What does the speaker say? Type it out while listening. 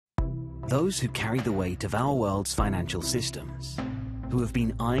Those who carry the weight of our world's financial systems, who have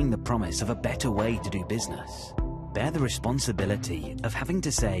been eyeing the promise of a better way to do business, bear the responsibility of having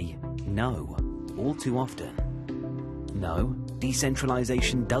to say no all too often. No,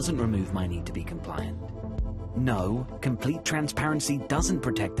 decentralization doesn't remove my need to be compliant. No, complete transparency doesn't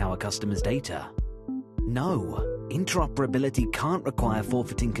protect our customers' data. No, interoperability can't require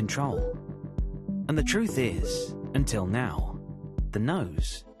forfeiting control. And the truth is, until now, the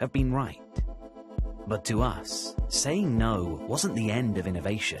no's have been right. But to us, saying no wasn't the end of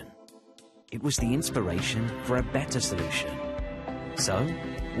innovation. It was the inspiration for a better solution. So,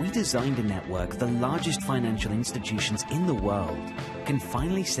 we designed a network the largest financial institutions in the world can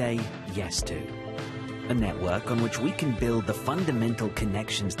finally say yes to. A network on which we can build the fundamental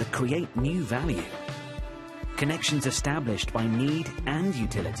connections that create new value. Connections established by need and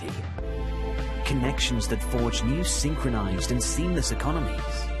utility. Connections that forge new synchronized and seamless economies.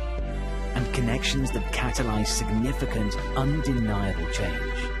 And connections that catalyze significant, undeniable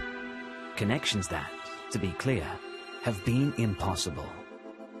change. Connections that, to be clear, have been impossible.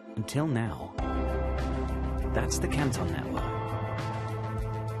 Until now. That's the Canton Network.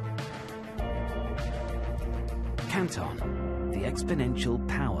 Canton, the exponential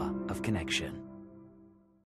power of connection.